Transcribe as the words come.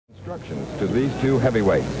Instructions to these two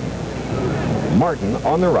heavyweights. Martin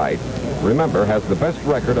on the right, remember, has the best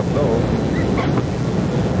record of those.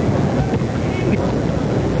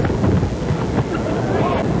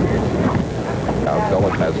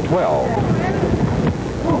 Ellis has 12.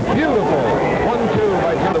 Beautiful. 1-2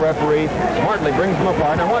 by Jim, the referee. Smartly brings them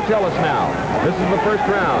apart. Now watch Ellis now. This is the first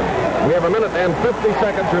round. We have a minute and 50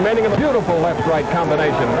 seconds remaining in the beautiful left-right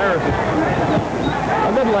combination. There's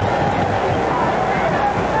a middle.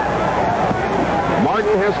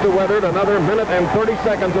 Martin has to weather it another minute and 30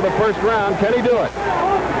 seconds of the first round. Can he do it?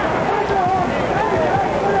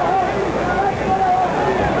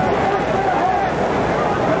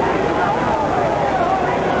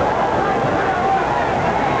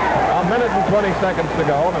 A minute and 20 seconds to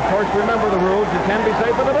go. And of course, remember the rules. You can be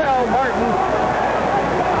safe with the bell. Martin.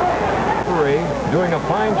 Doing a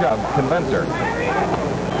fine job. Convincer.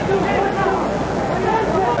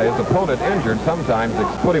 His opponent injured. Sometimes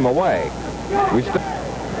it's put him away. We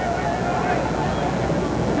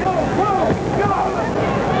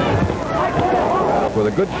with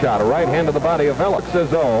a good shot, a right hand to the body of Ellis.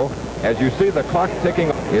 As you see the clock ticking,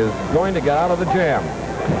 is going to get out of the jam.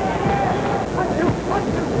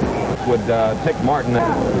 Would take Martin.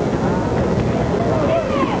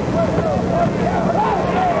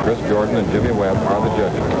 Chris Jordan and Jimmy Webb are the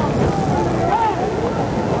judges.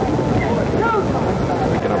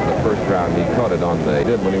 Picking up the first round, he caught it on the he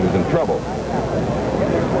did when he was in trouble.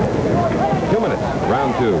 2 minutes,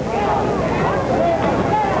 round 2.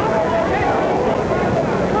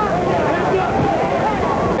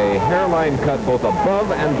 A hairline cut both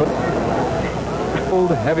above and below.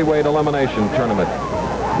 Old heavyweight elimination tournament.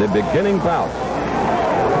 The beginning bout.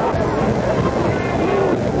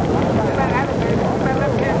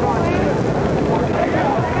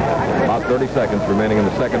 About 30 seconds remaining in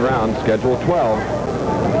the second round. Schedule 12.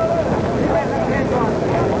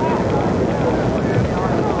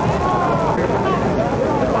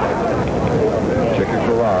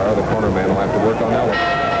 The corner man will have to work on Ellis.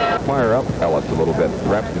 Fire up Ellis a little bit.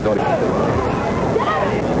 Perhaps he thought he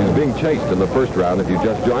was being chased in the first round. If you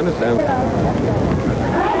just joined us, and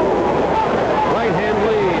right hand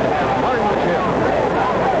lead has Martin the chip.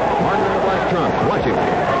 Martin in the black trunk. Watch it.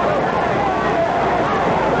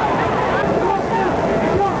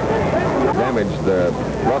 Damaged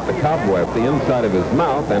brought the cobweb the inside of his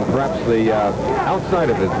mouth and perhaps the outside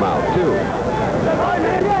of his mouth too.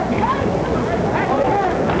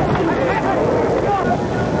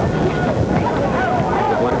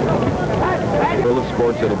 For the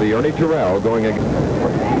sports, it'll be Ernie Terrell going against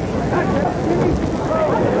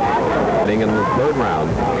in the third round.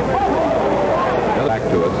 Back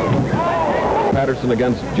to us. Patterson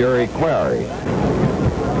against Jerry Quarry.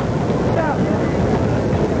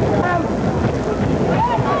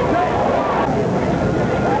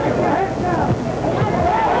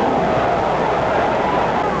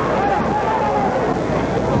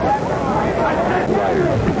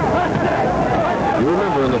 You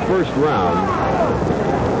remember in the first round,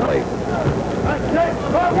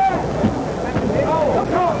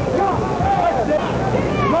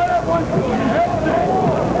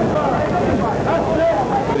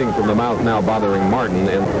 hitting from the mouth now bothering Martin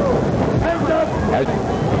and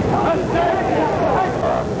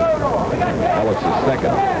Ellis is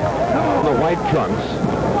second. The white trunks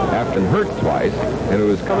after hurt twice and it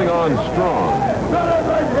was coming on strong.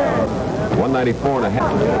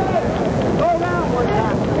 194.5.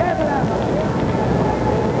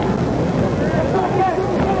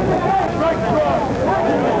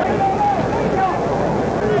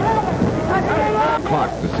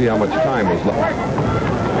 Clock to see how much time was left.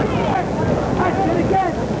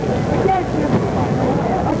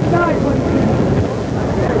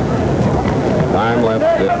 Time left.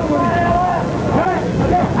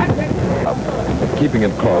 Keeping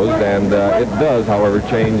it closed, and it does, however,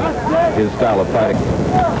 change his style of fighting.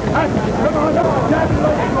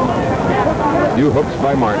 Few hooks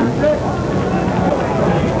by Martin.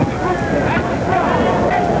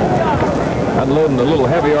 Unloading a little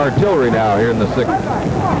heavy artillery now here in the sixth.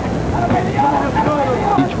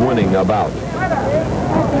 Each winning a bout.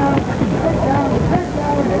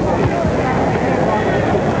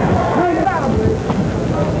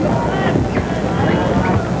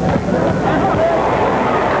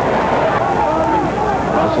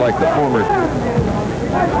 Just like the former.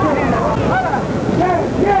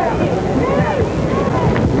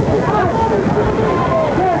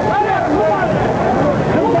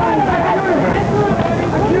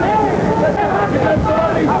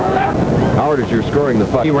 Howard, as you're scoring the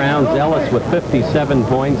fight. 3 rounds, Ellis with 57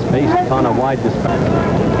 points based upon a wide disparity.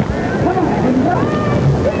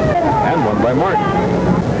 And one by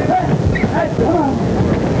Martin.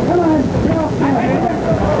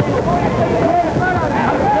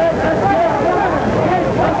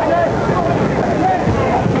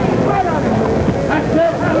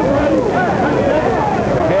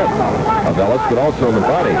 Ellis, but also in the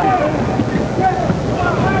body.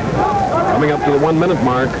 Coming up to the 1 minute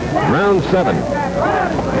mark, round 7.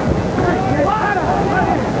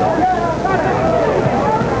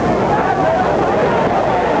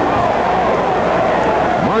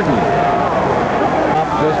 Martin up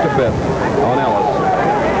just a bit on Ellis.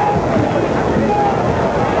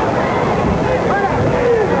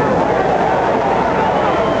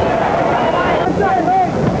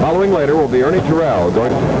 Following later will be Ernie Terrell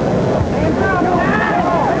going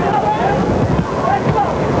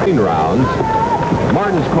rounds.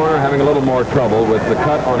 Martin's corner having a little more trouble with the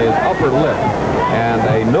cut on his upper lip and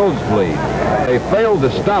a nosebleed. They failed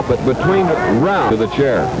to stop it between rounds to the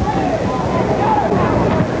chair.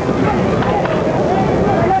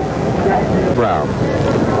 Brown.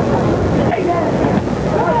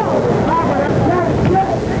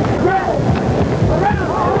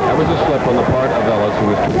 That was a slip on the part of Ellis, who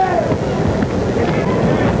was...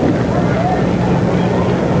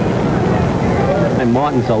 And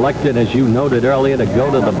Martin's elected, as you noted earlier, to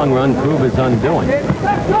go to the long run, prove his undoing.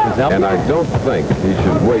 And I don't think he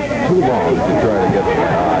should wait too long to try to get to the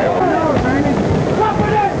high.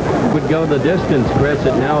 Would go the distance, Chris.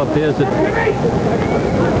 It now appears that...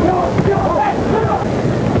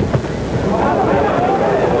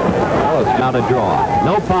 Ellis out a draw.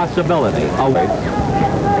 No possibility. Awaits.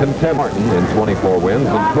 Content Martin in 24 wins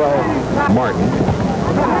and 12. Martin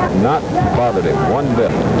not bothered him one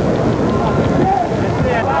bit.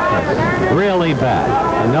 Really bad.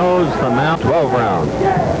 The nose, the mouth. 12 rounds.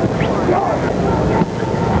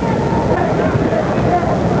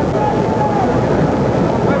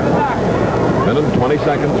 Minute and 20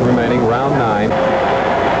 seconds remaining, round 9.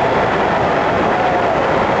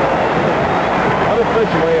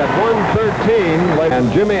 Unofficially at 1:13,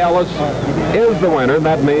 and Jimmy Ellis is the winner.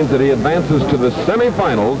 That means that he advances to the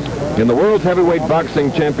semifinals in the World Heavyweight Boxing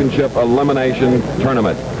Championship Elimination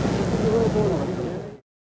Tournament.